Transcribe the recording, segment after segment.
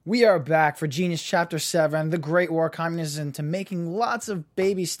We are back for Genius Chapter 7, The Great War, Communism to Making Lots of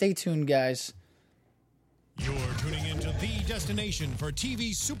Babies. Stay tuned, guys. You're tuning into the destination for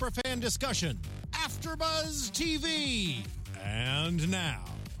TV superfan discussion, AfterBuzz TV. And now,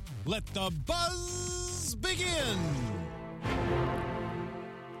 let the buzz begin.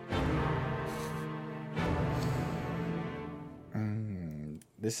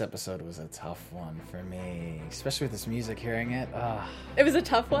 This episode was a tough one for me, especially with this music, hearing it. It was a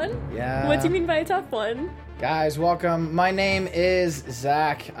tough one? Yeah. What do you mean by a tough one? Guys, welcome. My name is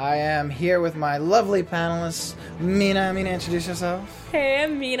Zach. I am here with my lovely panelists. Mina, introduce yourself. Hey,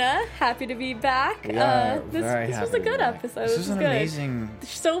 I'm Mina. Happy to be back. This was a good episode. This was an good. amazing...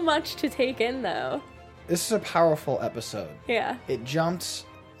 There's so much to take in, though. This is a powerful episode. Yeah. It jumped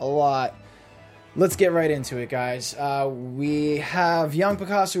a lot. Let's get right into it, guys. We have young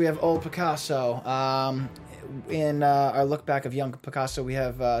Picasso, we have old Picasso. In our look back of young Picasso, we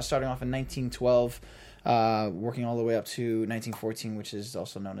have starting off in 1912, working all the way up to 1914, which is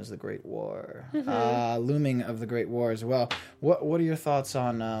also known as the Great War. Looming of the Great War as well. What are your thoughts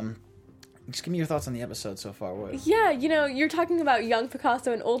on... just give me your thoughts on the episode so far. Yeah, you're talking about young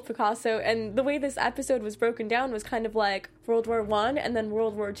Picasso and old Picasso, and the way this episode was broken down was kind of like World War I and then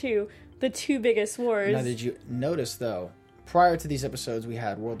World War II. The two biggest wars. Now, did you notice, though, prior to these episodes, we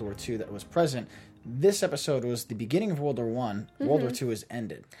had World War II that was present. This episode was the beginning of World War I. World War II has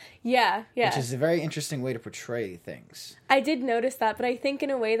ended. Yeah. Which is a very interesting way to portray things. I did notice that, but I think in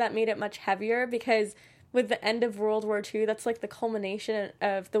a way that made it much heavier because with the end of World War II, that's like the culmination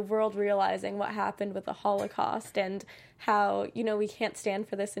of the world realizing what happened with the Holocaust and how, we can't stand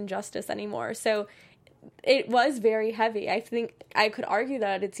for this injustice anymore. So it was very heavy. I think I could argue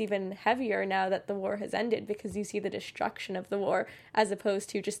that it's even heavier now that the war has ended because you see the destruction of the war as opposed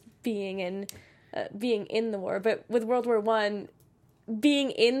to just being in the war. But with World War I, being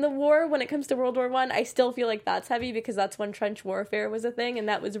in the war when it comes to World War I still feel like that's heavy because that's when trench warfare was a thing, and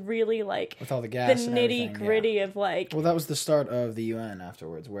that was really like with all the gas, the nitty gritty of like. Well, that was the start of the UN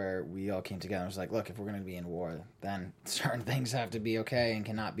afterwards, where we all came together and was like, look, if we're going to be in war, then certain things have to be okay and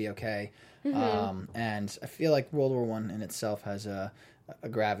cannot be okay. And I feel like World War I in itself has a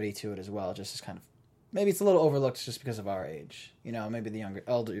gravity to it as well, just as kind of maybe it's a little overlooked just because of our age. Maybe the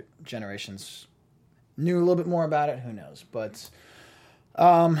elder generations knew a little bit more about it. Who knows? But.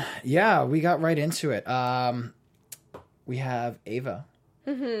 We got right into it. We have Ava,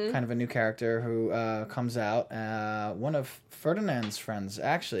 kind of a new character who comes out. One of Ferdinand's friends,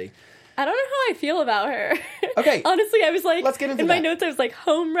 actually. I don't know how I feel about her. Okay. Honestly, I was like, let's get into my notes, I was like,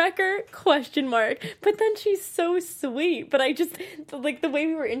 homewrecker, ? But then she's so sweet. But I just, like, the way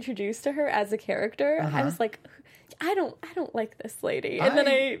we were introduced to her as a character, I was like, I don't like this lady. And then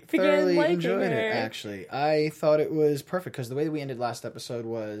I began liking her. I enjoyed it, actually. I thought it was perfect, because the way that we ended last episode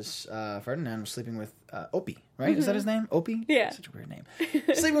was Ferdinand was sleeping with Opie, right? Is that his name? Opie? Yeah. Such a weird name.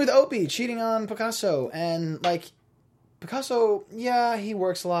 Sleeping with Opie, cheating on Picasso. And, like, Picasso, he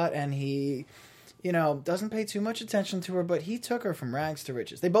works a lot, and he, doesn't pay too much attention to her, but he took her from rags to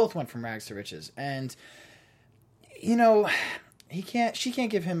riches. They both went from rags to riches. And, she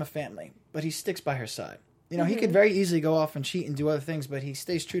can't give him a family, but he sticks by her side. He could very easily go off and cheat and do other things, but he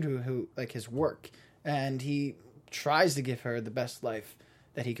stays true to his work, and he tries to give her the best life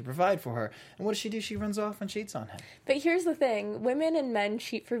that he could provide for her. And what does she do? She runs off and cheats on him. But here's the thing. Women and men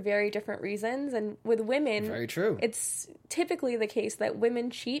cheat for very different reasons. And with women... Very true. It's typically the case that women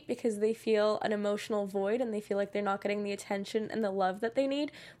cheat because they feel an emotional void and they feel like they're not getting the attention and the love that they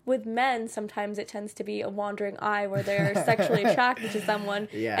need. With men, sometimes it tends to be a wandering eye where they're sexually attracted to someone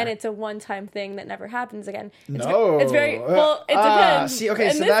and it's a one-time thing that never happens again. It's very... Well, it depends. See, okay,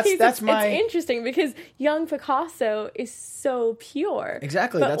 in so this that's case, my... It's interesting because young Picasso is so pure. Exactly,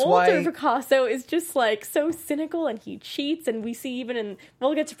 but that's older why... Picasso is just like so cynical and he cheats, and we see even in...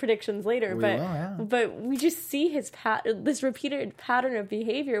 We'll get to predictions later, but we just see his this repeated pattern of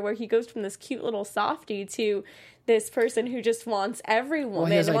behavior where he goes from this cute little softie to this person who just wants every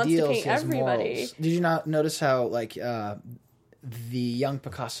woman and wants to paint everybody. Morals. Did you not notice how, like, the young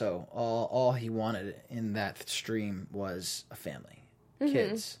Picasso, all he wanted in that stream was a family,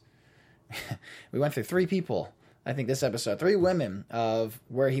 kids. We went through 3 people, I think, this episode, 3 women of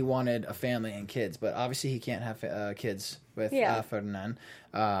where he wanted a family and kids, but obviously he can't have kids with Ferdinand.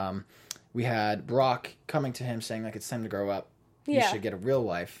 We had Brock coming to him saying, like, it's time to grow up. You should get a real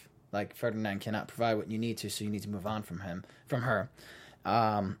wife. Like, Ferdinand cannot provide what you need to, so you need to move on from her.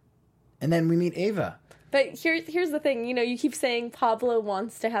 And then we meet Ava. But here's the thing, you keep saying Pablo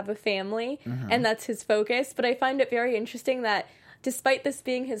wants to have a family, and that's his focus, but I find it very interesting that despite this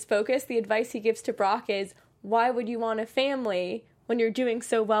being his focus, the advice he gives to Brock is, why would you want a family when you're doing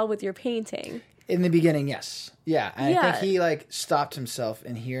so well with your painting. In the beginning, yes. Yeah. And Yeah. I think he, like, stopped himself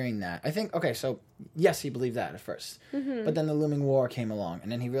in hearing that. I think, okay, so, yes, he believed that at first. But then the looming war came along, and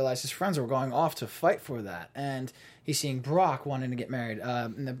then he realized his friends were going off to fight for that. And he's seeing Brock wanting to get married.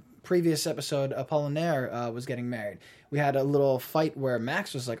 In the previous episode, Apollinaire was getting married. We had a little fight where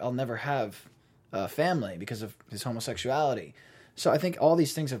Max was like, I'll never have a family because of his homosexuality. So I think all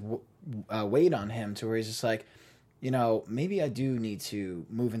these things have weighed on him to where he's just like, you know, maybe I do need to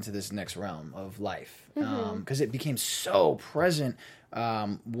move into this next realm of life. Because it became so present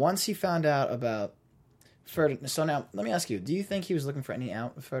once he found out about Ferdinand. So now, let me ask you, do you think he was looking for any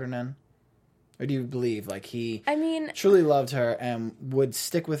out with Ferdinand? Or do you believe, like, he truly loved her and would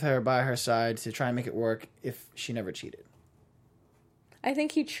stick with her by her side to try and make it work if she never cheated? I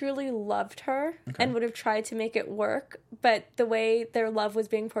think he truly loved her and would have tried to make it work, but the way their love was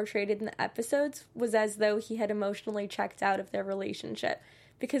being portrayed in the episodes was as though he had emotionally checked out of their relationship,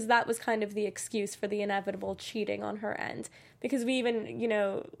 because that was kind of the excuse for the inevitable cheating on her end. Because we even, you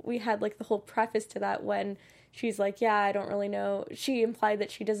know, we had like the whole preface to that when she's like, yeah, I don't really know. She implied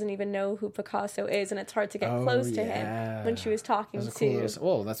that she doesn't even know who Picasso is, and it's hard to get close to him when she was talking that's to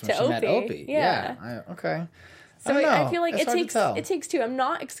that's when she met Opie. Yeah. Okay. So I feel like it takes two. I'm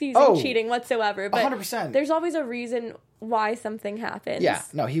not excusing cheating whatsoever, but 100%. There's always a reason why something happens. Yeah,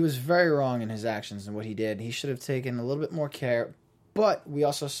 no, he was very wrong in his actions and what he did. He should have taken a little bit more care. But we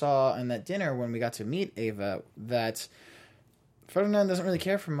also saw in that dinner when we got to meet Ava that Ferdinand doesn't really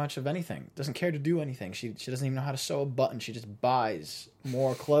care for much of anything. Doesn't care to do anything. She doesn't even know how to sew a button. She just buys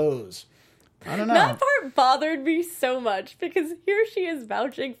more clothes. I don't know. That part bothered me so much because here she is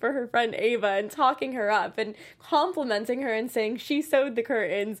vouching for her friend Ava and talking her up and complimenting her and saying she sewed the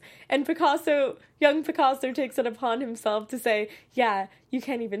curtains. And young Picasso takes it upon himself to say, yeah, you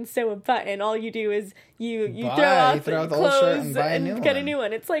can't even sew a button. All you do is you throw out the clothes and get a new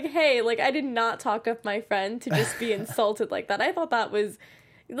one. It's like, hey, like, I did not talk up my friend to just be insulted like that. I thought that was,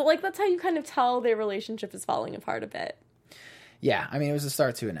 like, that's how you kind of tell their relationship is falling apart a bit. Yeah, I mean, it was a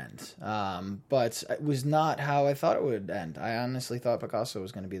start to an end. But it was not how I thought it would end. I honestly thought Picasso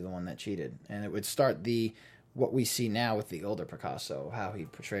was going to be the one that cheated. And it would start what we see now with the older Picasso, how he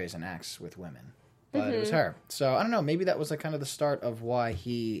portrays and acts with women. But it was her. So, I don't know, maybe that was like kind of the start of why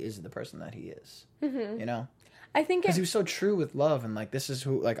he is the person that he is. You know? I think because he was so true with love and like, this is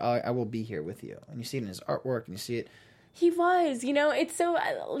who, like, I will be here with you. And you see it in his artwork and you see it. He was, you know, it's so,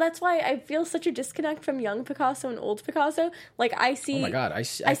 that's why I feel such a disconnect from young Picasso and old Picasso. Like, I see, oh my God, I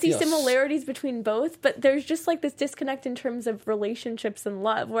see similarities between both, but there's just like this disconnect in terms of relationships and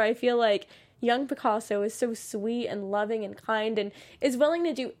love, where I feel like young Picasso is so sweet and loving and kind and is willing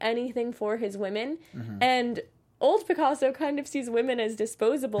to do anything for his women. And old Picasso kind of sees women as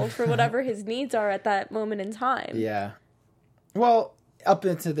disposable for whatever his needs are at that moment in time. Yeah. Well, up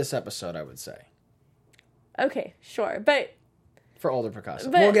into this episode, I would say. Okay, sure, but for older Picasso,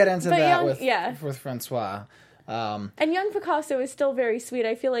 we'll get into that with Francois. And young Picasso is still very sweet.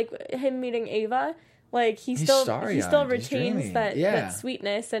 I feel like him meeting Ava, like he still retains that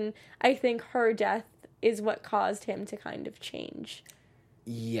sweetness, and I think her death is what caused him to kind of change.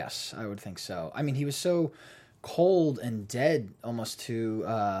 Yes, I would think so. I mean, he was so cold and dead almost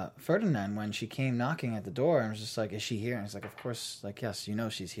to Ferdinand when she came knocking at the door and was just like, "Is she here?" And he's like, "Of course, like, yes, you know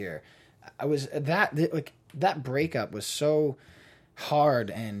she's here." That breakup was so hard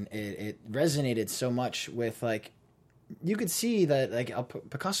and it resonated so much with, like, you could see that, like,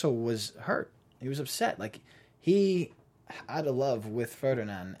 Picasso was hurt. He was upset. Like, he had a love with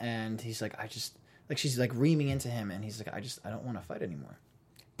Ferdinand and he's like, she's like reaming into him and he's like, I don't want to fight anymore.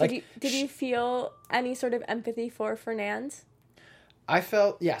 Like, did you feel any sort of empathy for Fernand? I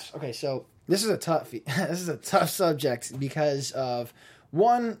felt, yes. Okay. So this is a tough subject because of,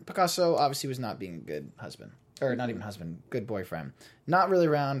 one, Picasso obviously was not being a good husband. Or not even husband, good boyfriend. Not really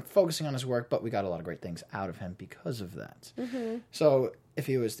around, focusing on his work, but we got a lot of great things out of him because of that. So if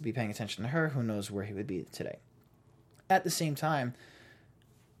he was to be paying attention to her, who knows where he would be today. At the same time,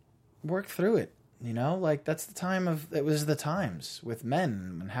 work through it. You know, like, it was the times with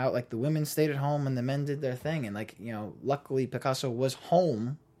men and how, like, the women stayed at home and the men did their thing. And, like, you know, luckily Picasso was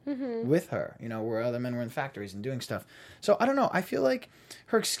home with her, you know, where other men were in factories and doing stuff. So I don't know. I feel like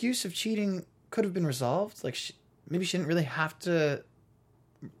her excuse of cheating could have been resolved. Like, maybe she didn't really have to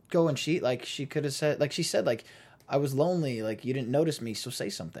go and cheat. Like, she could have said, like she said, like, I was lonely. Like, you didn't notice me, so say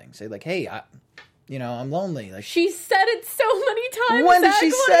something. Say, like, hey, I'm lonely. Like, she said it so many times? When did Zach? she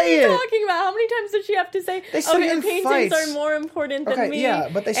What say are you it? talking about? How many times did she have to say, They said it okay, in paintings fights. are more important than Okay, me? yeah,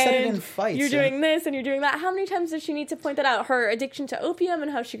 but they said it and in fights, You're and- doing this and you're doing that. How many times does she need to point that out? Her addiction to opium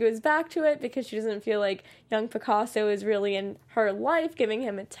and how she goes back to it because she doesn't feel like young Picasso is really in her life, giving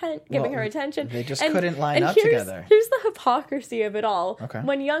her attention. They just couldn't line up together. Here's the hypocrisy of it all. Okay.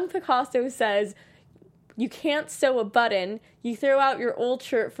 When young Picasso says, you can't sew a button, you throw out your old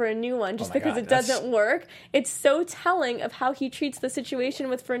shirt for a new one just my because God, it doesn't work. It's so telling of how he treats the situation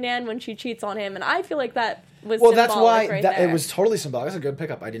with Fernand when she cheats on him, and I feel like that was Well, symbolic that's why right there. it was totally symbolic. That's a good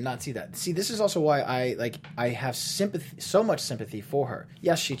pickup. I did not see that. See, this is also why I have sympathy, so much sympathy for her.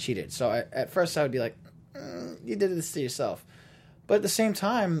 Yes, she cheated. So at first I would be like, you did this to yourself. But at the same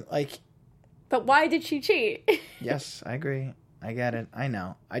time, like, But why did she cheat? yes, I agree. I get it. I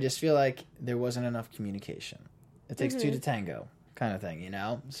know. I just feel like there wasn't enough communication. It takes two to tango, kind of thing, you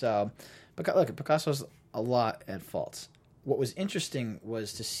know? So, but look, Picasso's a lot at fault. What was interesting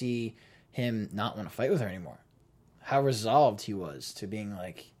was to see him not want to fight with her anymore. How resolved he was to being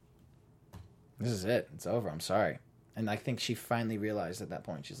like, this is it. It's over. I'm sorry. And I think she finally realized at that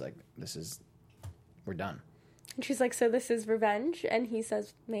point, she's like, we're done. And she's like, so this is revenge? And he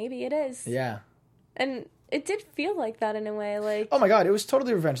says, maybe it is. Yeah. And it did feel like that in a way, like... Oh my God, it was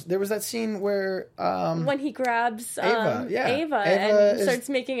totally revenge. There was that scene where... when he grabs Ava, yeah. Ava Ava and starts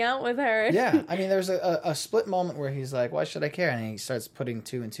making out with her. Yeah, I mean, there's a split moment where he's like, why should I care? And he starts putting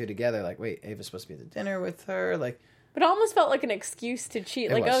two and two together, like, wait, Ava's supposed to be at the dinner with her? Like, But it almost felt like an excuse to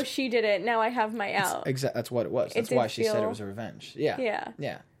cheat. Like, was. oh, she did it, now I have my out. that's what it was. That's did why she said feel- it was a revenge. Yeah. Yeah.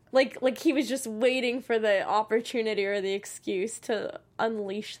 Yeah. Like he was just waiting for the opportunity or the excuse to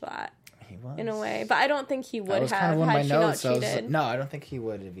unleash that He was. in a way. But I don't think he That would was have kind of one of my had she not notes. I was cheated. like, no, I don't think he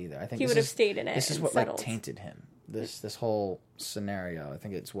would have either. I think He this would have is- stayed in it This is and what settled. like tainted him. This whole scenario. I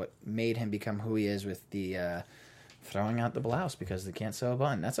think it's what made him become who he is with the throwing out the blouse because they can't sew a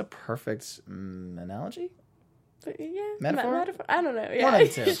button. That's a perfect analogy. Yeah, Metaphor? metaphor. I don't know. Yeah, One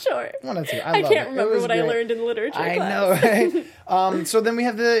of the two. sure. One of the two. I love can't it. remember It was what I great. learned in literature I class. know, right? So then we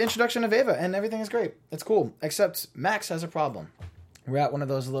have the introduction of Ava, and everything is great. It's cool, except Max has a problem. We're at one of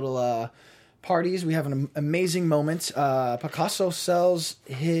those little parties. We have an amazing moment. Picasso sells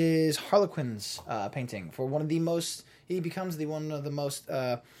his Harlequins painting for one of the most... He becomes one of the most...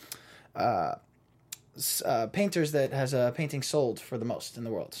 painters that has a painting sold for the most in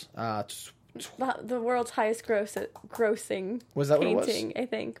the world. The world's highest grossing Was that what it was? painting, I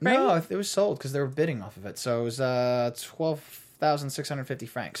think. Right? No, it was sold because they were bidding off of it. So it was 12,650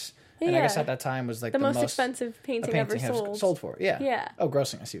 francs. And I guess Yeah. at that time was like the the most expensive painting ever has sold. sold for. Yeah. Yeah. Oh,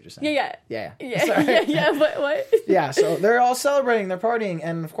 grossing. I see what you're saying. Yeah. Yeah. Sorry. Yeah. What? Yeah. So they're all celebrating. They're partying,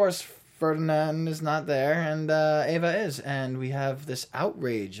 and of course Ferdinand is not there, and Ava is, and we have this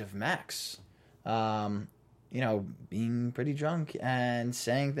outrage of Max. Being pretty drunk and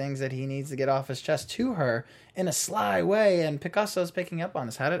saying things that he needs to get off his chest to her in a sly way, and Picasso's picking up on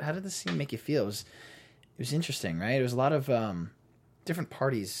this. How did this scene make you feel? It was interesting, right? It was a lot of different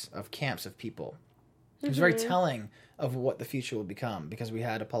parties of camps of people. It was very telling of what the future will become because we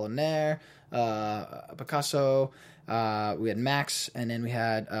had Apollinaire, Picasso, we had Max, and then we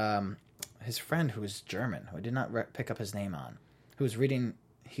had his friend who was German, who I did not pick up his name on, who was reading.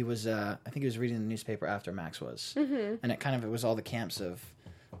 He was, I think he was reading the newspaper after Max was. Mm-hmm. And it was all the camps of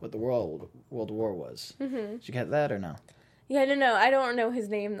what the World War was. Mm-hmm. Did you get that or no? Yeah, no. I don't know his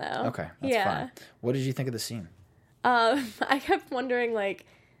name, though. Okay, that's fine. What did you think of the scene? I kept wondering, like,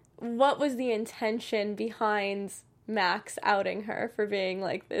 what was the intention behind Max outing her for being,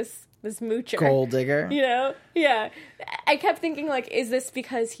 like, this moocher? Gold digger? You know? Yeah. I kept thinking, like, is this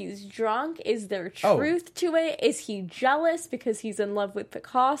because he's drunk? Is there truth to it? Is he jealous because he's in love with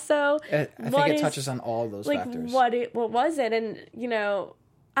Picasso? I think it touches on all those factors. What was it? And,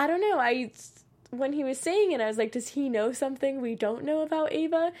 I don't know. When he was saying it, I was like, does he know something we don't know about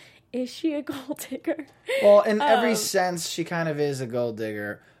Ava? Is she a gold digger? Well, in every sense, she kind of is a gold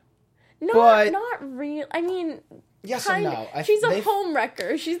digger. Not real. I mean... Yes and no. She's a home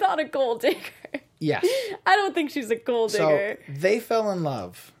wrecker. She's not a gold digger. Yes. I don't think she's a gold digger. So they fell in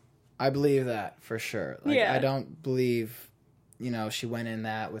love. I believe that for sure. I don't believe, she went in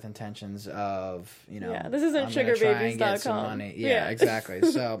that with intentions of, Yeah, this isn't I'm gonna try and get some sugarbabies.com. money. Yeah, exactly.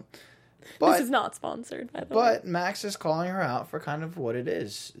 So, but this is not sponsored, by the way. But Max is calling her out for kind of what it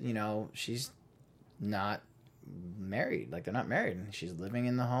is. She's not married. Like, they're not married. She's living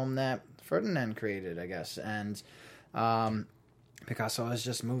in the home that Ferdinand created, I guess. And Picasso has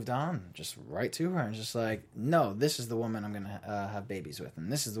just moved on, just right to her, and just like, no, this is the woman I'm gonna have babies with,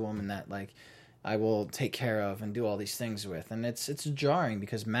 and this is the woman that I will take care of and do all these things with. And it's jarring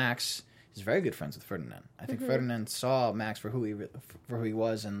because Max, he's very good friends with Ferdinand. I think Ferdinand saw Max for who he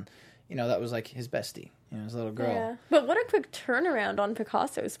was, and that was like his bestie, his little girl. Yeah. But what a quick turnaround on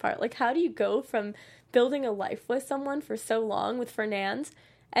Picasso's part. Like, how do you go from building a life with someone for so long with Fernand,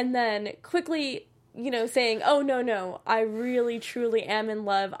 and then quickly, saying, oh, no, I really, truly am in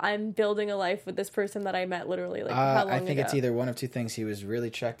love. I'm building a life with this person that I met literally, like, how long ago? I think it's either one of two things. He was really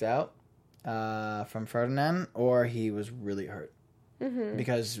checked out from Ferdinand, or he was really hurt. Mm-hmm.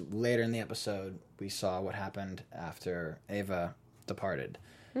 Because later in the episode, we saw what happened after Eva departed,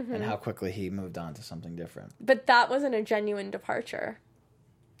 and how quickly he moved on to something different. But that wasn't a genuine departure.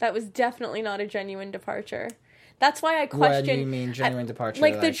 That was definitely not a genuine departure. That's why I question... What do you mean genuine departure?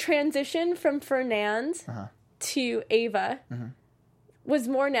 Like, the transition from Fernand to Ava was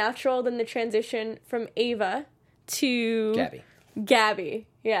more natural than the transition from Ava to... Gabby.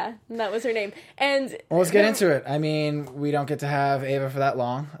 Yeah, that was her name. And well, let's get into it. I mean, we don't get to have Ava for that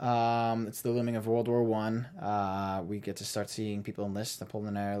long. It's the looming of World War I. We get to start seeing people enlist.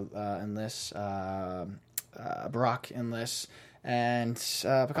 Apollinaire enlists. Brock enlists. And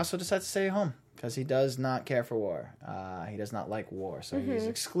Picasso decides to stay home because he does not care for war. He does not like war, so he's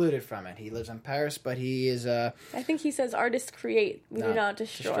excluded from it. He lives in Paris, but he is... I think he says artists create, we do not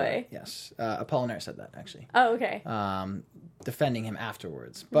destroy. Yes. Apollinaire said that, actually. Oh, okay. Defending him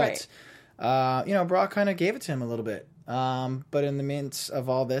afterwards. But, Brock kind of gave it to him a little bit. But in the midst of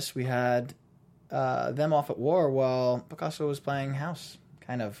all this, we had them off at war while Picasso was playing house,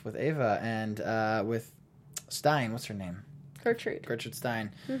 kind of, with Ava and with Stein. What's her name? Gertrude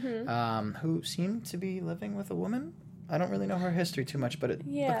Stein, who seemed to be living with a woman. I don't really know her history too much, but it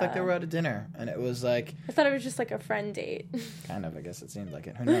looked like they were at a dinner, and it was like... I thought it was just like a friend date. Kind of, I guess it seemed like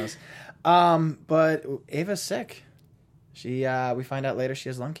it. Who knows? But Ava's sick. We find out later she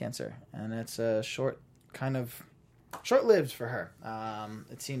has lung cancer, and it's a short-lived for her.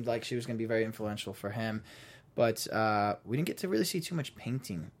 It seemed like she was going to be very influential for him, but we didn't get to really see too much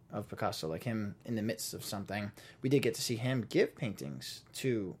painting of Picasso, like him in the midst of something. We did get to see him give paintings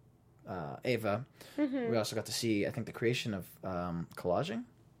to Ava. We also got to see, I think, the creation of collaging.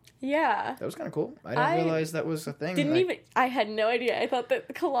 Yeah. That was kind of cool. I didn't realize that was a thing. I had no idea. I thought that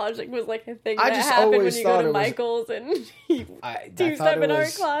collaging was like a thing that happened when you go to Michael's and you do stuff in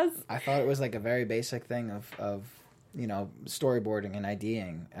art class. I thought it was like a very basic thing of storyboarding and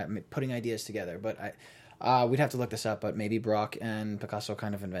ideating, putting ideas together. But we'd have to look this up, but maybe Brock and Picasso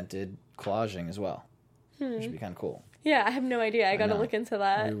kind of invented collaging as well. Which would be kind of cool. Yeah, I have no idea. I got to look into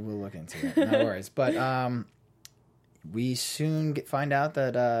that. We will look into it. No worries. But we soon find out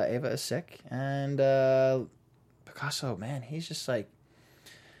that Ava is sick, and Picasso, man, he's just like...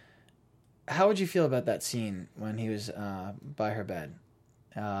 How would you feel about that scene when he was by her bed?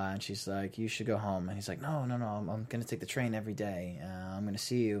 And she's like, you should go home. And he's like, no, I'm going to take the train every day. I'm going to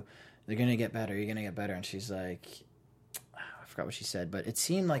see you. You're going to get better. You're going to get better. And she's like, I forgot what she said, but it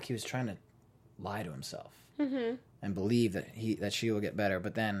seemed like he was trying to lie to himself and believe that she will get better.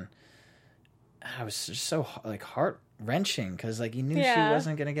 But then I was just so heart-wrenching because he knew she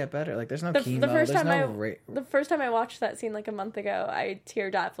wasn't going to get better. Like, there's no chemo. The first time I watched that scene like a month ago, I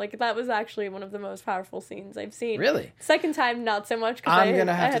teared up. Like, that was actually one of the most powerful scenes I've seen. Really? Second time, not so much. I'm going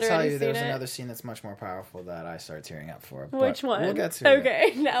to have to tell you there's another scene that's much more powerful that I started tearing up for. Which one? We'll get to it.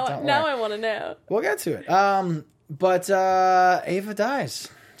 Okay, now I want to know. We'll get to it. But Ava dies.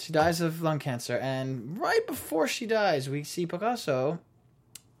 She dies of lung cancer. And right before she dies, we see Picasso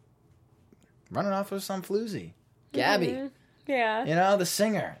running off with some floozy. Gabby. Yeah. The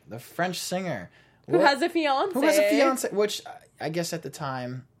singer. The French singer. Who has a fiance. Which I guess at the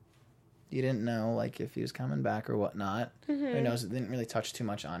time you didn't know, if he was coming back or whatnot. Who knows? It didn't really touch too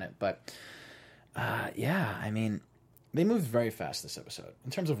much on it. But, I mean, they moved very fast this episode.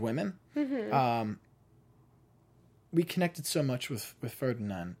 In terms of women, we connected so much with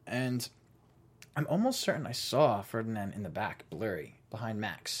Ferdinand. And I'm almost certain I saw Ferdinand in the back, blurry, behind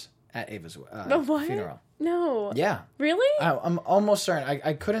Max at Ava's funeral. No. Yeah. Really? I'm almost certain.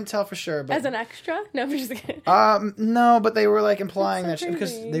 I couldn't tell for sure. But as an extra? No, I'm just kidding. No, but they were implying that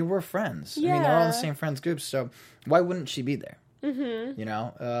because they were friends. Yeah. I mean, they're all in the same friends group, so why wouldn't she be there?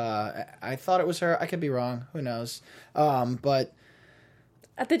 I thought it was her. I could be wrong. Who knows? But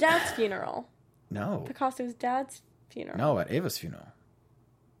at the dad's funeral. No. Picasso's dad's funeral. No, at Ava's funeral.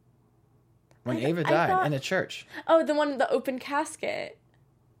 When Ava died in a church. Oh, the open casket.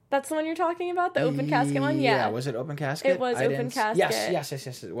 That's the one you're talking about? The open casket one? Yeah. Was it open casket? It was open casket. Yes,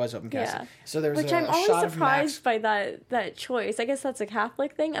 it was open casket. Yeah. So there was Which I'm always surprised by that choice. I guess that's a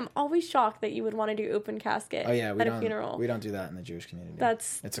Catholic thing. I'm always shocked that you would want to do open casket at a funeral. We don't do that in the Jewish community.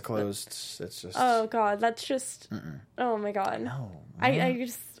 It's a closed... It's just... Oh, God. That's just... Oh, my God. No. I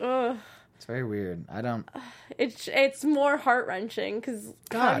just... Ugh. It's very weird. I don't. It's more heart wrenching because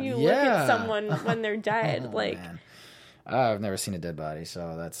how do you look at someone when they're dead? Man. I've never seen a dead body,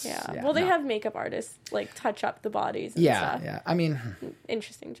 so that's Well, they have makeup artists like touch up the bodies. And stuff. Yeah. I mean,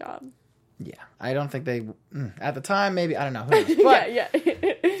 interesting job. Yeah, I don't think they at the time. Maybe I don't know. Who knows? But, yeah.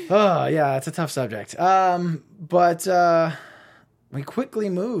 Oh yeah, it's a tough subject. But we quickly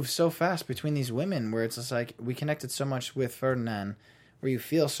move so fast between these women, where it's just like we connected so much with Ferdinand, where you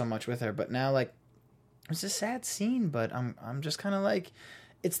feel so much with her, but now like it's a sad scene. But I'm just kind of like,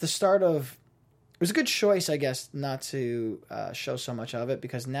 it's the start of. It was a good choice, I guess, not to show so much of it,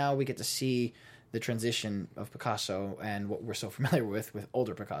 because now we get to see the transition of Picasso and what we're so familiar with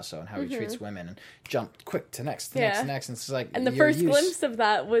older Picasso and how he treats women and jump quick to next. And it's like, and the first glimpse of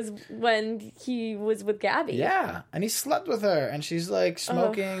that was when he was with Gabby. Yeah, and he slept with her, and she's like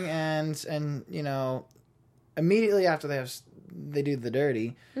smoking, and you know, immediately after they do the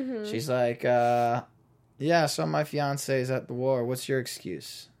dirty, she's like, yeah, so my fiance is at the war. What's your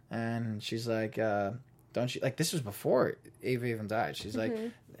excuse? And she's like, don't you, like, this was before Ava even died. She's like,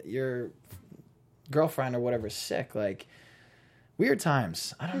 your girlfriend or whatever is sick. Like, weird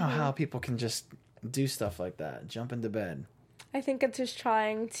times. I don't know how people can just do stuff like that, jump into bed. I think it's just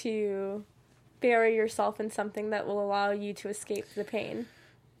trying to bury yourself in something that will allow you to escape the pain.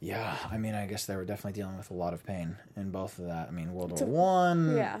 Yeah, I mean, I guess they were definitely dealing with a lot of pain in both of that. I mean, World War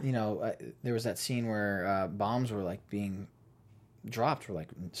One. You know, there was that scene where bombs were like being dropped, were like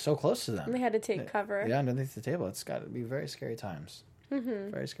so close to them. And they had to take cover. Yeah, underneath the table. It's got to be very scary times.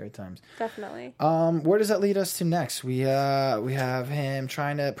 Very scary times. Definitely. Where does that lead us to next? We have him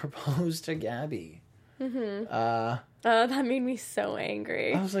trying to propose to Gabby. That made me so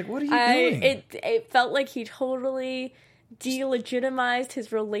angry. I was like, what are you doing? It felt like he totally delegitimized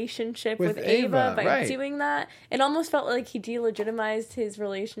his relationship with Ava by doing that. It almost felt like he delegitimized his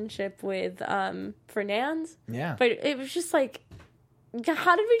relationship with Fernand. Yeah. But it was just like,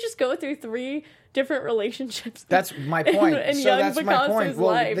 how did we just go through 3 different relationships? That's my point. in so young that's Picasso's my point.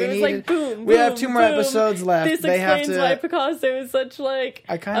 Life. It was like boom. We have 2 more episodes left. This they explains have to, why Picasso is such like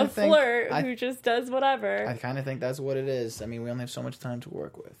a flirt who just does whatever. I kind of think that's what it is. I mean, we only have so much time to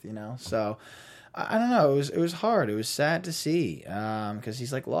work with, you know. So I don't know. It was hard. It was sad to see because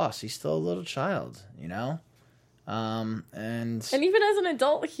he's like lost. He's still a little child, you know. And even as an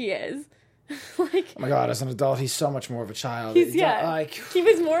adult, he is. Like, oh my god, as an adult, he's so much more of a child. He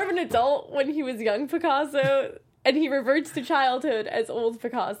was more of an adult when he was young Picasso, and he reverts to childhood as old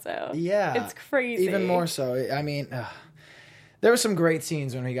Picasso. Yeah. It's crazy. Even more so. I mean, there were some great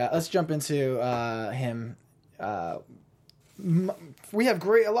scenes when we got... Let's jump into him. We have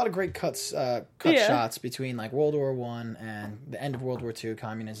a lot of great shots between like World War I and the end of World War II,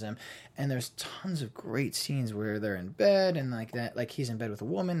 communism, and there's tons of great scenes where they're in bed and like that, like he's in bed with a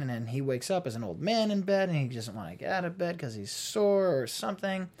woman, and then he wakes up as an old man in bed and he doesn't want to get out of bed because he's sore or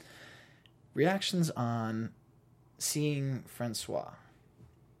something. Reactions on seeing Francois.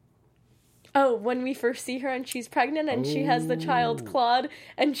 Oh, when we first see her and she's pregnant and she has the child Claude,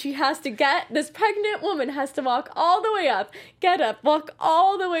 and she has to this pregnant woman has to walk all the way up, get up, walk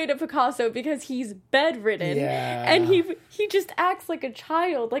all the way to Picasso because he's bedridden. Yeah. And he just acts like a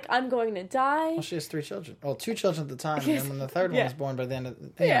child, like, I'm going to die. Well, she has 3 children. Well, 2 children at the time, and then when the third one was born by the end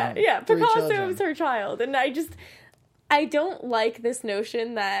of Picasso was her child. And I don't like this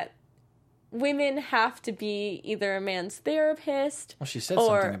notion that women have to be either a man's therapist, well, she said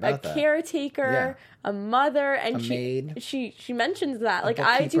something about a caretaker, a mother, and a maid. She mentions that, like,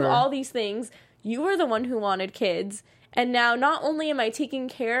 I do all these things. You were the one who wanted kids, and now not only am I taking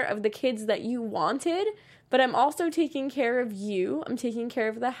care of the kids that you wanted, but I'm also taking care of you. I'm taking care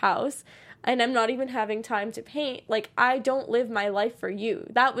of the house, and I'm not even having time to paint. Like, I don't live my life for you.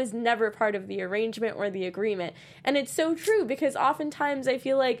 That was never part of the arrangement or the agreement. And it's so true, because oftentimes I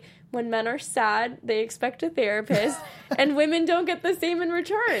feel like when men are sad, they expect a therapist, and women don't get the same in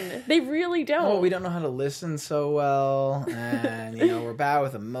return. They really don't. Oh, we don't know how to listen so well, and, you know, we're bad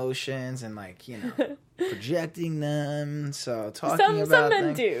with emotions and, like, you know, projecting them, so talking about some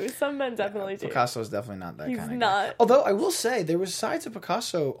men things. do. Some men definitely do. Picasso's definitely not that kind of guy. He's not. Although, I will say, there was sides of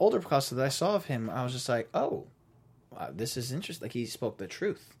Picasso, older Picasso, that I saw of him, I was just like, oh, wow, this is interesting. Like, he spoke the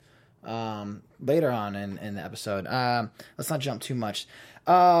truth. Later on in the episode. Let's not jump too much.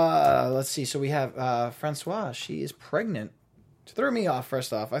 Let's see. So we have Francois. She is pregnant. It threw me off,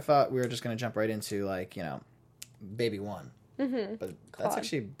 first off. I thought we were just going to jump right into, like, you know, baby 1. Mm-hmm. But that's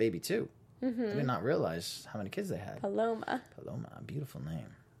actually baby 2. Mm-hmm. I did not realize how many kids they had. Paloma. Beautiful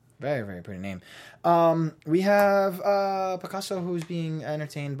name. Very, very pretty name. We have Picasso, who's being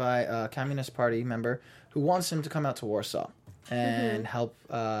entertained by a Communist Party member who wants him to come out to Warsaw and help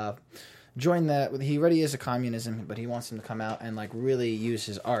join the. He already is a communism, but he wants him to come out and like really use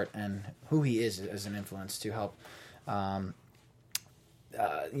his art and who he is as an influence to help.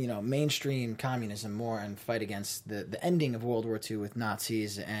 Mainstream communism more and fight against the ending of World War II with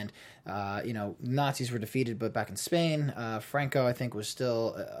Nazis. And, Nazis were defeated, but back in Spain, Franco, I think, was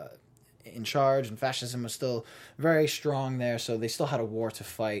still in charge, and fascism was still very strong there. So they still had a war to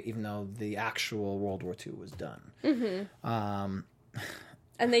fight, even though the actual World War II was done. Mm-hmm.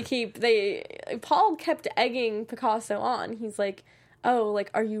 And Paul kept egging Picasso on. He's like, oh, like,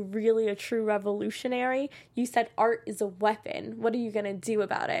 are you really a true revolutionary? You said art is a weapon. What are you going to do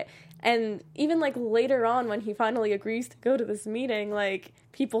about it? And even, like, later on when he finally agrees to go to this meeting, like,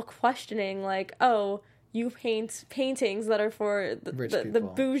 people questioning, like, oh, you paint paintings that are for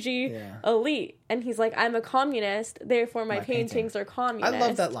the bougie elite. And he's like, I'm a communist, therefore my paintings are communist. I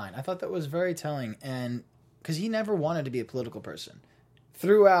love that line. I thought that was very telling. And because he never wanted to be a political person.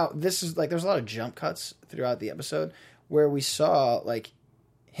 Throughout, there's a lot of jump cuts throughout the episode where we saw like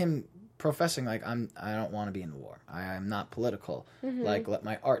him professing like I don't want to be in the war. I am not political. Mm-hmm. Like let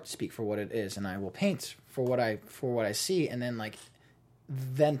my art speak for what it is, and I will paint for what I see, and then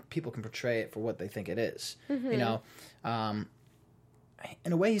then people can portray it for what they think it is. Mm-hmm.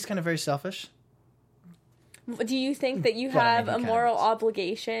 In a way, he's kind of very selfish. Do you think that you have a moral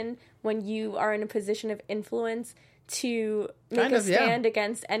obligation when you are in a position of influence to make a stand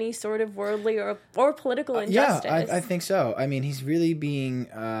against any sort of worldly or political injustice? Yeah, I think so. I mean, he's really being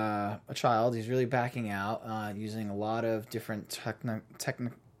a child. He's really backing out, using a lot of different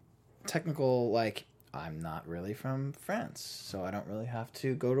technical, like, I'm not really from France, so I don't really have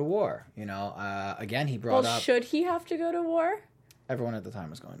to go to war. Again, he brought up... should he have to go to war? Everyone at the time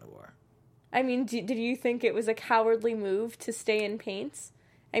was going to war. I mean, did you think it was a cowardly move to stay in paints?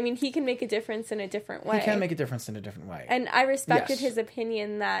 I mean, he can make a difference in a different way. He can make a difference in a different way. And I respected his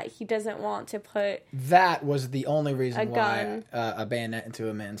opinion that he doesn't want to put... That was the only reason why a bayonet into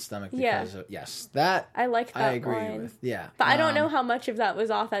a man's stomach. Because that I like that I agree line. with. Yeah. But I don't know how much of that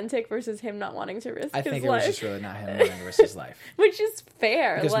was authentic versus him not wanting to risk his life. I think it was just really not him wanting to risk his life. Which is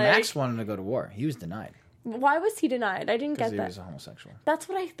fair. Because Max wanted to go to war. He was denied. Why was he denied? I didn't get that. Because he was a homosexual. That's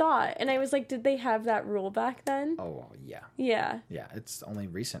what I thought. And I was like, did they have that rule back then? Oh, yeah. Yeah. Yeah, it's only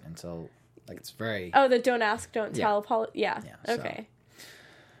recent until... Like, it's very... Oh, the don't ask, don't tell. Yeah. Okay.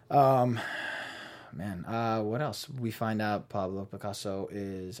 Man, what else? We find out Pablo Picasso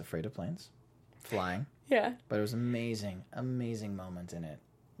is afraid of planes, flying. Yeah. But it was amazing moment in it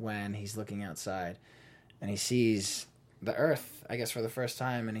when he's looking outside and he sees the Earth, I guess, for the first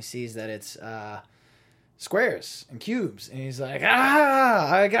time, and he sees that it's squares and cubes, and he's like,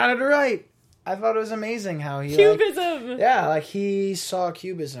 I got it right. I thought it was amazing how he Cubism. He saw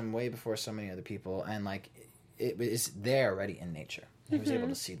Cubism way before so many other people, and it was there already in nature. He was able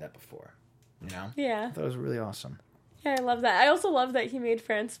to see that before, Yeah. I thought it was really awesome. Yeah, I love that. I also love that he made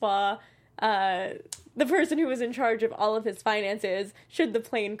Francois the person who was in charge of all of his finances should the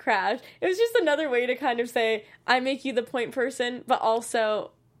plane crash. It was just another way to kind of say, I make you the point person, but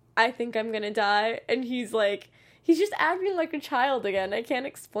also I think I'm gonna die. And he's just acting like a child again. I can't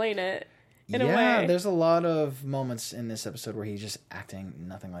explain it. In a way. Yeah, there's a lot of moments in this episode where he's just acting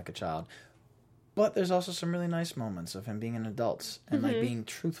nothing like a child. But there's also some really nice moments of him being an adult and being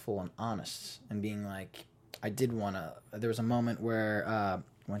truthful and honest and being like, I did want to... There was a moment where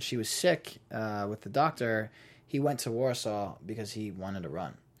when she was sick with the doctor, he went to Warsaw because he wanted to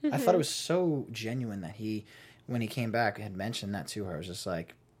run. I thought it was so genuine that he, when he came back, had mentioned that to her. It was just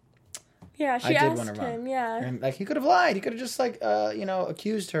like... Yeah, she asked him, And, he could have lied. He could have just,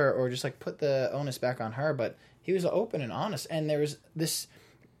 accused her or just, put the onus back on her. But he was open and honest. And there was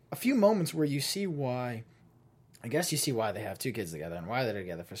a few moments where you see why... I guess you see why they have two kids together and why they're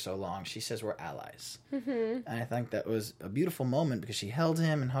together for so long. She says we're allies. Mm-hmm. And I think that was a beautiful moment because she held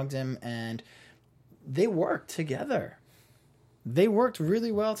him and hugged him. And they worked together. They worked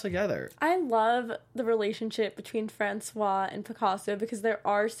really well together. I love the relationship between Francois and Picasso because there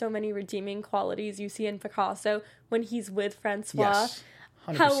are so many redeeming qualities you see in Picasso when he's with Francois. Yes,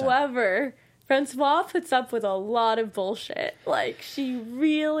 100%. However, Francois puts up with a lot of bullshit. She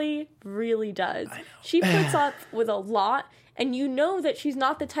really, really does. I know. She puts up with a lot, and you know that she's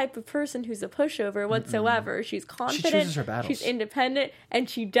not the type of person who's a pushover whatsoever. She's confident. She chooses her battles. She's independent, and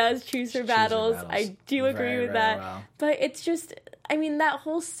she does choose her battles. I do agree with that. Well. But it's just, that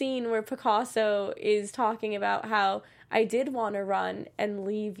whole scene where Picasso is talking about how I did want to run and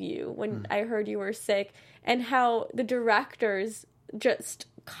leave you when I heard you were sick, and how the directors just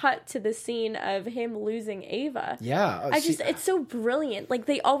cut to the scene of him losing Ava. Yeah. It's so brilliant. Like,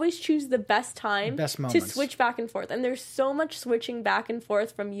 they always choose the best time to switch back and forth. And there's so much switching back and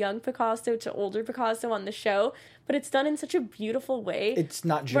forth from young Picasso to older Picasso on the show, but it's done in such a beautiful way. It's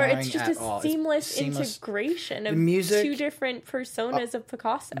not jarring where it's just at all. Seamless integration of two different personas of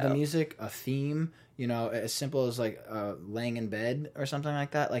Picasso. The music, a theme, you know, as simple as like laying in bed or something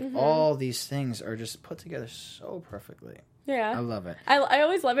like that. Like all these things are just put together so perfectly. Yeah. I love it. I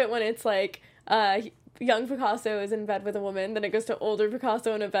always love it when it's like young Picasso is in bed with a woman, then it goes to older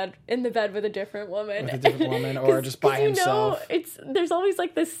Picasso in the bed with a different woman. With a different woman, or just by himself. There's always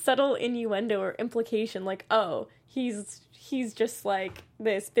like this subtle innuendo or implication, like, oh, he's just like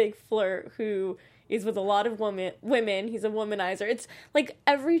this big flirt who is with a lot of women. He's a womanizer. It's like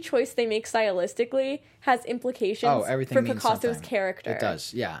every choice they make stylistically has implications for Picasso's character. It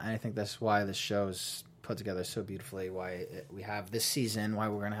does, yeah. And I think that's why this show's put together so beautifully, why we have this season, why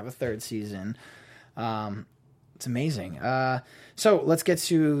we're going to have a third season. It's amazing. So let's get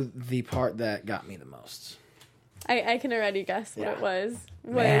to the part that got me the most. I can already guess what it was.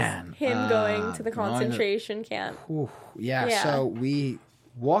 Man, him going to the concentration camp. Yeah, so we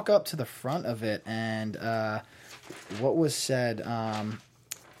walk up to the front of it, and what was said?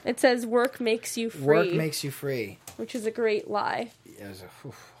 It says, work makes you free. Work makes you free. Which is a great lie. It was a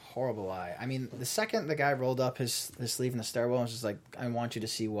horrible lie. I mean, the second the guy rolled up his sleeve in the stairwell and was just like, I want you to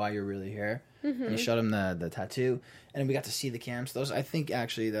see why you're really here. Mm-hmm. And he showed him the tattoo, and we got to see the camps. Those, I think,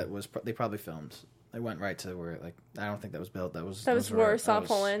 actually, they probably filmed. They went right to where, like, I don't think that was built. That was Warsaw,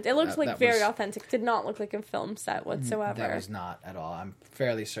 Poland. It looked very authentic. Did not look like a film set whatsoever. That was not at all. I'm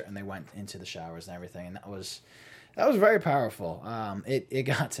fairly certain they went into the showers and everything, and that was very powerful. It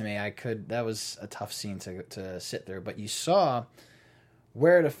got to me. That was a tough scene to sit through, but you saw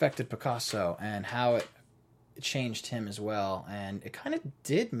where it affected Picasso and how it changed him as well, and it kind of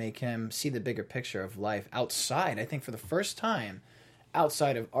did make him see the bigger picture of life outside. I think for the first time,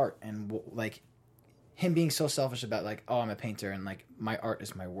 outside of art, and like him being so selfish about like, oh, I'm a painter and like my art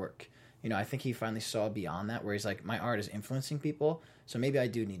is my work. You know, I think he finally saw beyond that, where he's like, my art is influencing people, so maybe I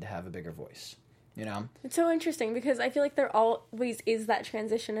do need to have a bigger voice. You know, it's so interesting because I feel like there always is that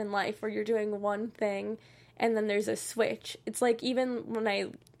transition in life where you're doing one thing and then there's a switch. It's like even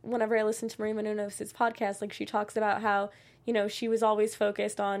whenever I listen to Maria Menounos' podcast, like she talks about how, you know, she was always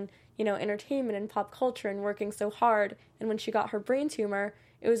focused on, you know, entertainment and pop culture and working so hard. And when she got her brain tumor,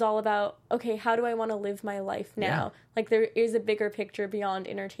 it was all about, okay, how do I want to live my life now? Yeah. Like there is a bigger picture beyond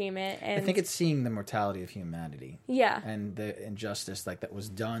entertainment. And I think it's seeing the mortality of humanity. Yeah. And the injustice like that was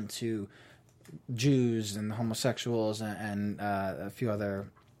done to Jews and homosexuals and a few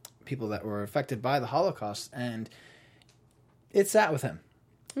other people that were affected by the Holocaust. And it sat with him.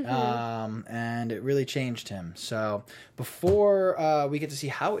 Mm-hmm. And it really changed him. So before we get to see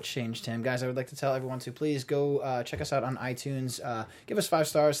how it changed him, guys, I would like to tell everyone to please go check us out on iTunes. Give us 5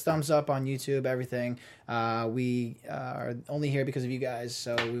 stars, thumbs up on YouTube, everything. We are only here because of you guys,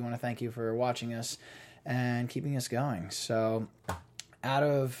 so we want to thank you for watching us and keeping us going. So out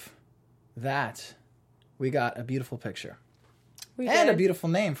of that, we got a beautiful picture. And a beautiful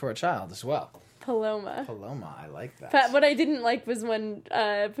name for a child as well. Paloma, I like that. But what I didn't like was when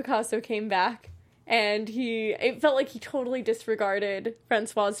Picasso came back and it felt like he totally disregarded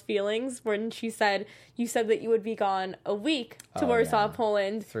Francois's feelings when she said, you said that you would be gone a week to Warsaw,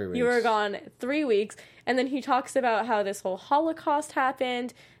 Poland. 3 weeks. You were gone 3 weeks. And then he talks about how this whole Holocaust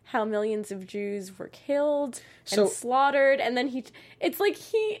happened, how millions of Jews were killed and slaughtered. And then it's like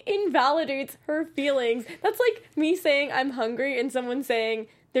he invalidates her feelings. That's like me saying I'm hungry and someone saying,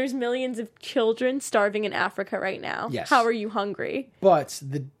 there's millions of children starving in Africa right now. Yes. How are you hungry? But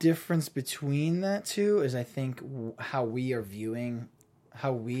the difference between that two is, I think, how we are viewing,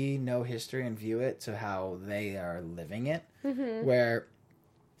 how we know history and view it to how they are living it. Mm-hmm. Where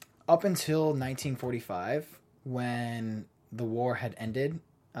up until 1945, when the war had ended,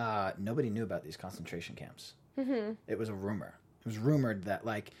 nobody knew about these concentration camps. Mm-hmm. It was a rumor. It was rumored that,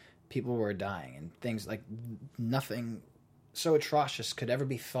 like, people were dying and things like nothing so atrocious could ever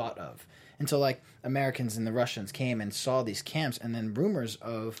be thought of until like Americans and the Russians came and saw these camps, and then rumors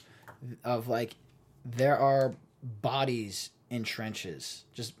of like there are bodies in trenches,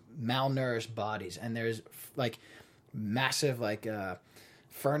 just malnourished bodies, and there's like massive like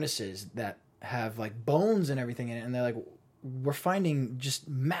furnaces that have like bones and everything in it, and they're like, we're finding just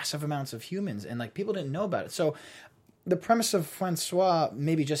massive amounts of humans, and like people didn't know about it. So the premise of Francois,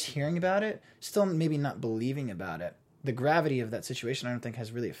 maybe just hearing about it, still maybe not believing about it, the gravity of that situation, I don't think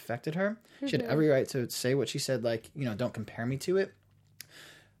has really affected her. Mm-hmm. She had every right to say what she said, like, you know, don't compare me to it.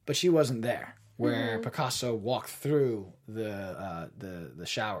 But she wasn't there. where Picasso walked through the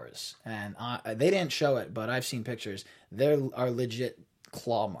showers, and they didn't show it, but I've seen pictures. There are legit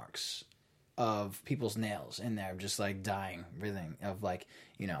claw marks of people's nails in there, just like dying, breathing of like,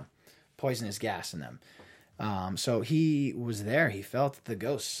 you know, poisonous gas in them. So he was there. He felt the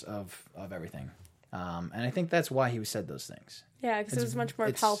ghosts of everything. And I think that's why he said those things. Yeah, because it was much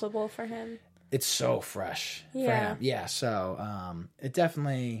more palpable for him. It's so fresh for Yeah. him. Yeah, so it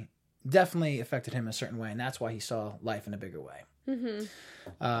definitely affected him a certain way, and that's why he saw life in a bigger way.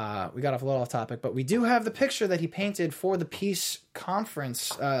 We got off a little off topic, but we do have the picture that he painted for the peace conference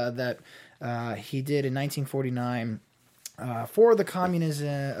that he did in 1949 for the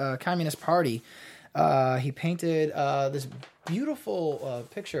Communist Party. He painted this beautiful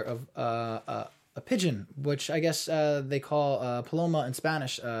picture of a pigeon, which I guess they call paloma in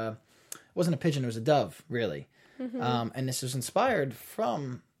Spanish. It wasn't a pigeon, it was a dove, really. And this was inspired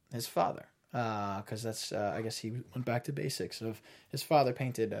from his father, because that's I guess he went back to basics of his father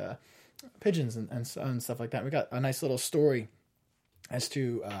painted pigeons and stuff like that. We got a nice little story as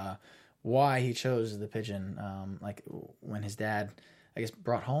to why he chose the pigeon, like when his dad, I guess,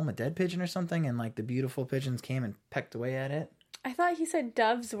 brought home a dead pigeon or something, and like the beautiful pigeons came and pecked away at it. I thought he said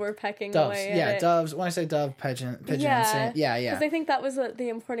doves were pecking Doves, away yeah, at it. doves. When I say dove, pigeon, Yeah, yeah. Because I think that was the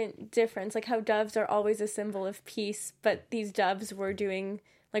important difference, like how doves are always a symbol of peace, but these doves were doing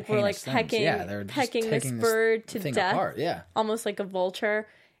like were like Heinous things. pecking, Yeah, they're just pecking this taking bird to thing death, apart. Yeah, almost like a vulture.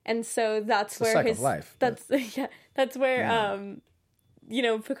 And so that's the where cycle his of life. that's yeah, that's where you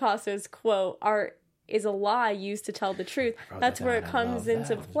know, Picasso's quote, "Art is a lie used to tell the truth." That's that where it down. I comes love that.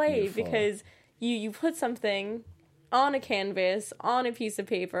 into It was play, beautiful. because you put something on a canvas, on a piece of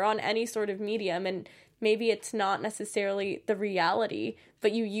paper, on any sort of medium, and maybe it's not necessarily the reality,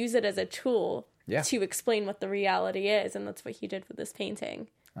 but you use it as a tool to explain what the reality is, and that's what he did with this painting.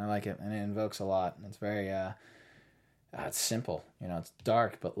 I like it, and it invokes a lot. And it's very, it's simple. You know, it's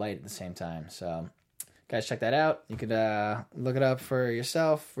dark but light at the same time. So, guys, check that out. You could look it up for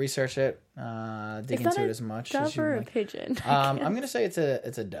yourself, research it, dig into it as much as Dove you or a like. pigeon? I'm gonna say it's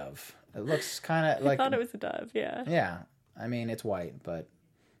a dove. It looks kind of like. I thought it was a dove. Yeah. Yeah, I mean it's white, but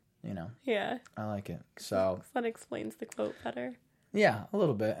you know, Yeah. I like it. So That explains the quote better. yeah, a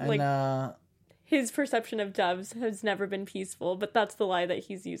little bit, and Like- His perception of doves has never been peaceful, but that's the lie that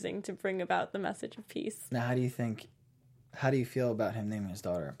he's using to bring about the message of peace. now, how do you feel about him naming his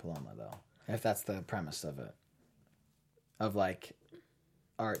daughter Paloma, though? If that's the premise of it, of like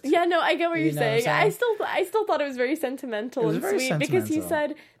art. Yeah, no, I get what you're know what I'm saying. saying? I still thought it was very sentimental It was and very sweet because he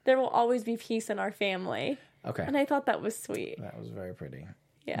sentimental. said there will always be peace in our family, Okay, and I thought that was sweet. that was very pretty.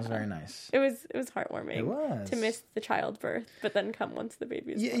 Yeah, It was very nice. It was heartwarming. It was. To miss the childbirth, but then come once the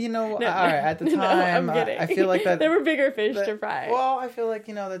baby is born. You know, No, all right. At the no, time, I'm kidding. I feel like that there were bigger fish to fry. Well, I feel like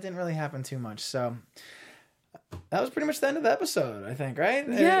that didn't really happen too much. So that was pretty much the end of the episode, I think, right?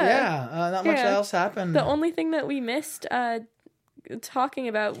 Yeah. Not much Yeah. else happened. The only thing that we missed talking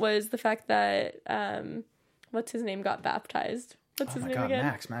about was the fact that what's his name got baptized. What's his my name God, again?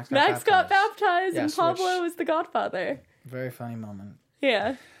 Max got got baptized. baptized, and Yes, Pablo which- was the godfather. Very funny moment.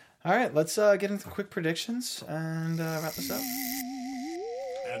 Yeah. All right, let's get into quick predictions and wrap this up.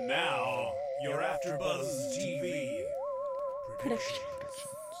 And now, your AfterBuzz TV Prediction.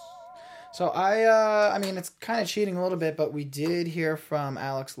 So I mean, it's kind of cheating a little bit, but we did hear from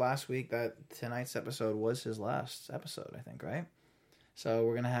Alex last week that tonight's episode was his last episode, I think, right? So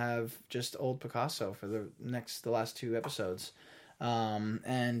we're gonna have just old Picasso for the last two episodes,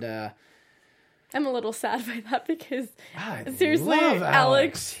 and I'm a little sad by that because I seriously, love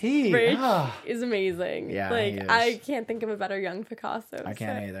Alex He, Rich ah, is amazing. Yeah, like he is. I can't think of a better young Picasso. I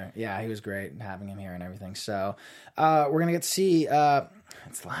can't so- either. Yeah, he was great having him here and everything. So we're gonna get to see.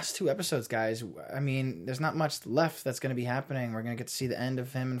 It's the last two episodes, guys. I mean, there's not much left that's going to be happening. We're going to get to see the end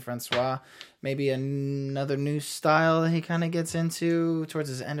of him and Francois. Maybe another new style that he kind of gets into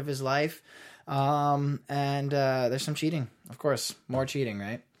towards the end of his life. And there's some cheating, of course. More cheating,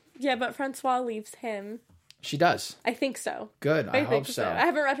 right? Yeah, but Francois leaves him. She does. I think so. Good. I hope think so. I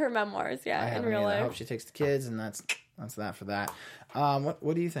haven't read her memoirs yet I in haven't real either. I life. hope she takes the kids, and that's that for that.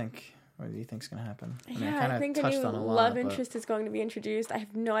 What do you think? What do you think's going to happen? Yeah, I kinda think a touched new on a lot, love but interest is going to be introduced. I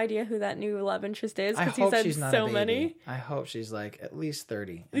have no idea who that new love interest is I because he hope said she's not so a baby. many. I hope she's like at least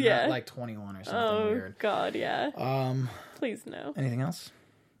 30. And Yeah. Not like 21 or something Oh weird. God, yeah. Please no. Anything else?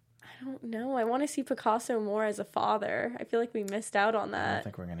 I don't know. I want to see Picasso more as a father. I feel like we missed out on I don't that.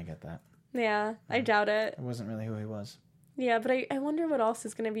 think we're going to get that. Yeah, I doubt it. It wasn't really who he was. Yeah, but I wonder what else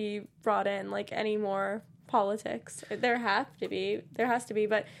is going to be brought in, like any more politics. There has to be,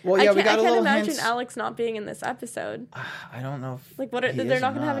 but Well, yeah, we got I a can't little imagine hints. Alex not being in this episode. I don't know. If Like, what? he They're is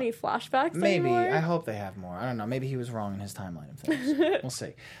not or going to have any flashbacks Maybe. anymore? I hope they have more. I don't know. Maybe he was wrong in his timeline of things. We'll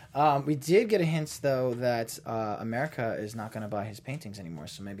see. We did get a hint, though, that America is not going to buy his paintings anymore.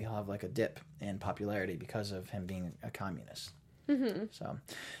 So maybe he'll have like a dip in popularity because of him being a communist. Mm-hmm. So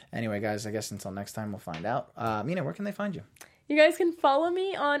anyway, guys, I guess until next time, we'll find out. Mina, where can they find you? You guys can follow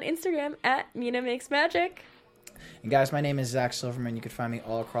me on Instagram at Mina Makes Magic. And guys, my name is Zach Silverman. You can find me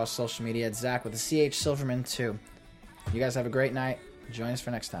all across social media at Zach with a CH Silverman too. You guys have a great night. Join us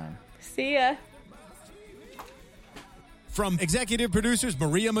for next time. See ya. From executive producers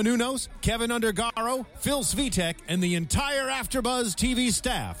Maria Menounos, Kevin Undergaro, Phil Svitek, and the entire AfterBuzz TV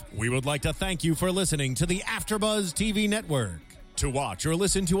staff, we would like to thank you for listening to the AfterBuzz TV network. To watch or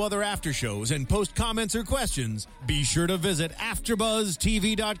listen to other after shows and post comments or questions, be sure to visit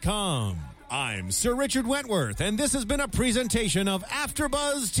AfterBuzzTV.com. I'm Sir Richard Wentworth, and this has been a presentation of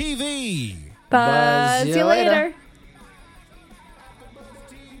AfterBuzz TV. Buzz you later.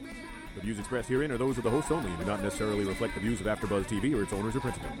 The views expressed herein are those of the hosts only and do not necessarily reflect the views of AfterBuzz TV or its owners or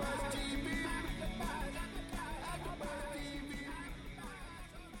principals.